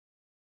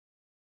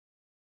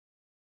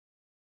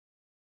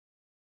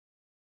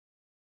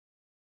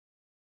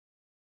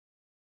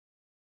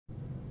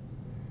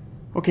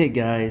Okay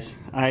guys,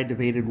 I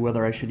debated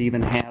whether I should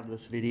even have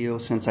this video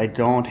since I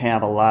don't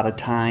have a lot of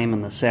time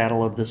in the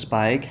saddle of this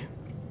bike.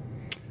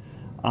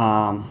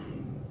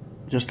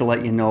 Just to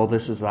let you know,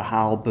 this is the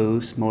Hal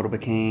Boost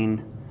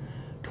Motobecane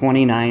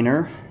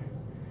 29er.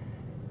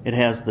 It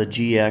has the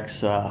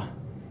GX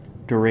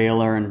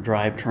derailleur and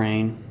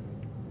drivetrain.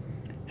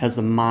 Has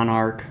the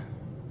Monarch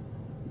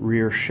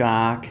rear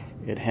shock.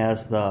 It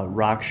has the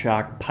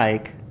RockShox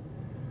Pike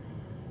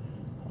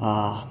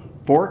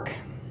fork.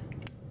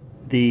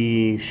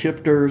 The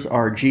shifters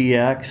are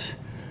GX.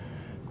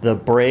 The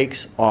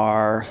brakes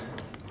are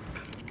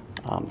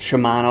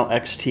Shimano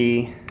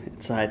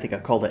XT. I think I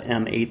called it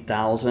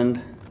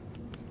M8000.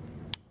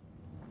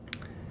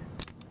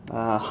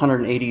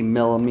 180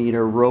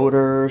 millimeter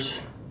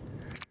rotors.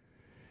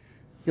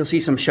 You'll see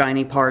some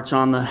shiny parts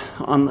on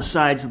the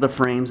sides of the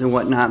frames and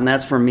whatnot, and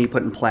that's from me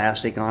putting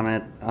plastic on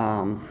it,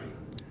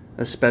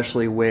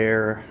 especially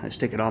where I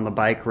stick it on the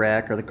bike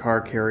rack or the car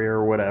carrier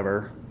or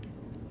whatever.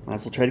 Might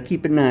as well try to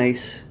keep it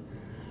nice,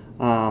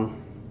 at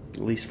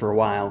least for a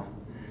while.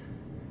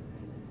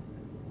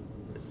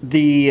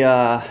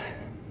 The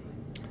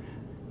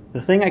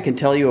thing I can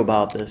tell you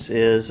about this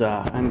is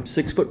I'm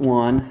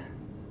 6'1",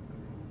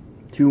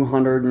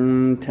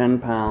 210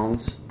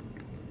 pounds,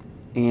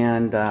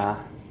 and I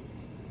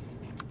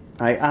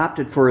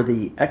opted for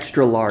the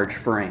extra large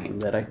frame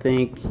that I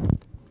think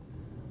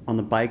on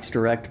the Bikes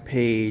Direct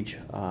page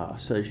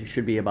says you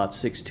should be about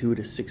 6'2" to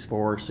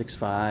 6'4",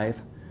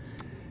 6'5".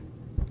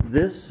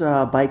 This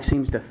bike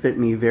seems to fit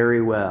me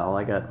very well.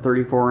 I got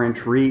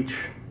 34-inch reach,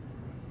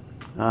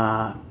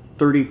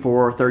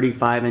 34,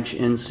 35-inch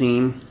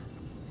inseam,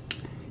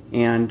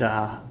 and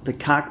the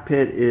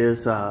cockpit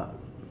is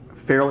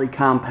fairly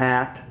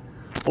compact.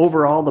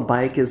 Overall, the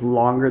bike is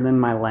longer than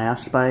my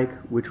last bike,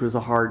 which was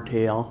a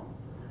hardtail,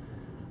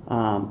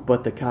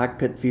 but the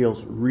cockpit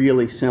feels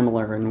really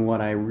similar in what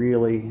I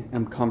really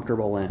am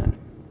comfortable in.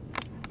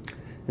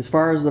 As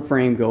far as the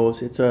frame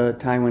goes, it's a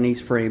Taiwanese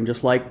frame,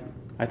 just like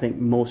I think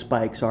most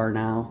bikes are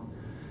now.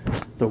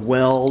 The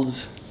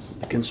welds,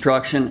 the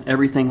construction,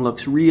 everything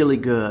looks really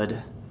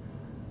good.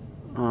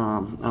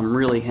 I'm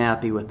really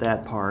happy with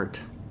that part.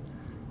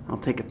 I'll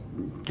take a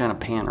kind of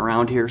pan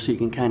around here so you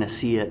can kind of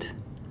see it.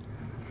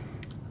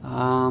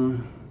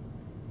 The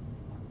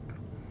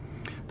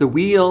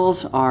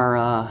wheels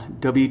are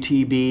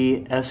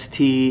WTB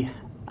STI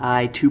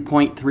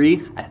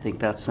 2.3. I think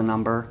that's the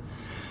number.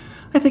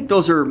 I think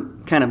those are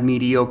kind of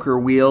mediocre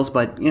wheels,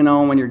 but you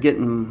know, when you're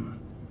getting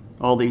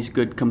all these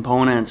good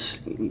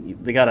components,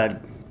 they gotta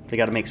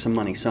make some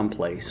money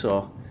someplace.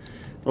 So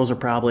those are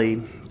probably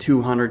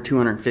 $200,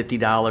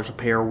 $250 a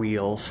pair of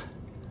wheels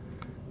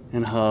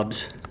and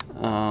hubs.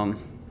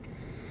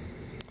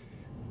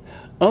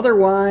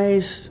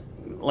 Otherwise,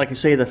 like I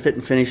say, the fit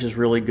and finish is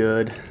really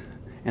good,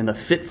 and the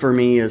fit for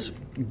me is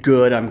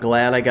good. I'm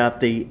glad I got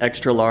the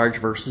extra large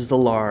versus the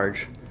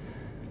large.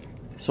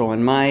 So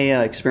in my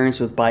experience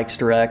with Bikes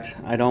Direct,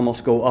 I'd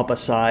almost go up a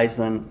size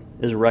than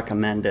is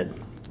recommended.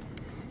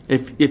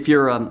 If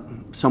you're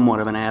somewhat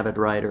of an avid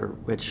rider,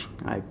 which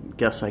I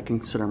guess I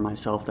consider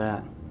myself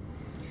that.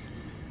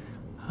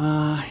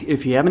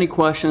 If you have any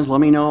questions, let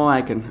me know.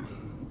 I can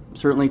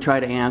certainly try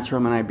to answer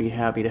them, and I'd be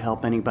happy to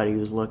help anybody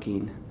who's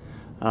looking.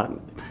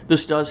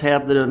 This does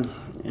have the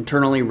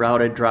internally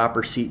routed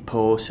dropper seat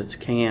post. It's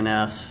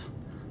KNS.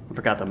 I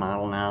forgot the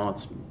model now.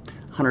 It's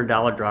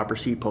 $100 dropper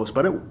seat post,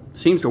 but it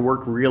seems to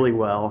work really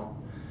well.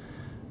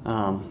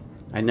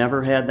 I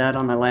never had that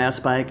on my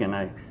last bike,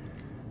 and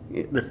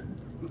the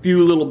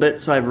few little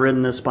bits I've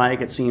ridden this bike,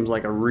 it seems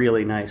like a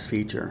really nice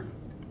feature.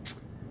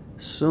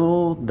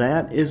 So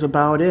that is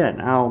about it.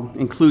 I'll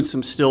include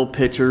some still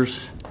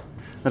pictures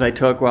that I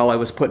took while I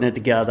was putting it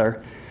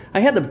together. I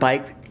had the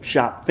bike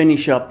shop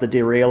finish up the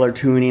derailleur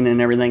tuning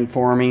and everything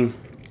for me,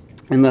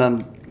 and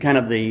the kind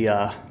of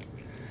the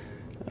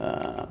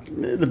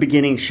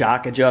beginning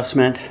shock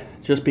adjustment,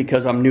 just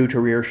because I'm new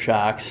to rear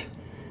shocks.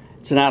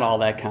 It's not all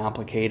that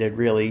complicated,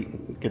 really.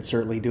 You could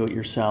certainly do it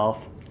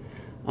yourself.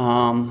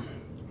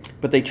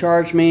 But they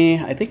charged me,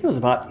 I think it was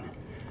about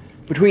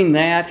between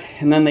that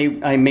and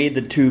then I made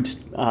the tubes,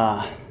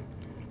 the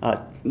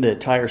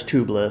tires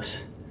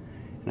tubeless,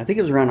 and I think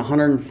it was around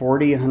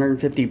 140,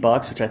 150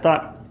 bucks, which I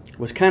thought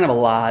was kind of a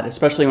lot,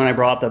 especially when I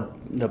brought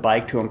the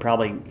bike to them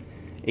probably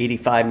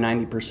 85,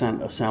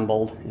 90%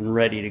 assembled and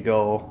ready to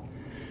go.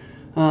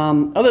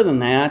 Other than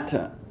that,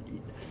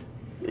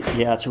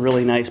 yeah, it's a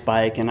really nice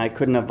bike, and I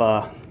couldn't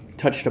have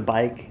touched a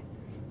bike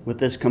with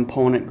this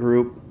component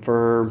group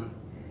for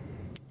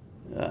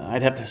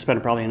I'd have to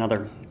spend probably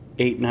another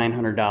 $800,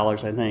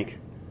 $900, I think,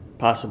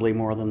 possibly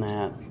more than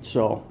that.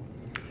 So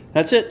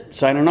that's it.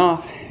 Signing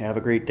off. Have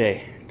a great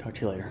day. Talk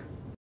to you later.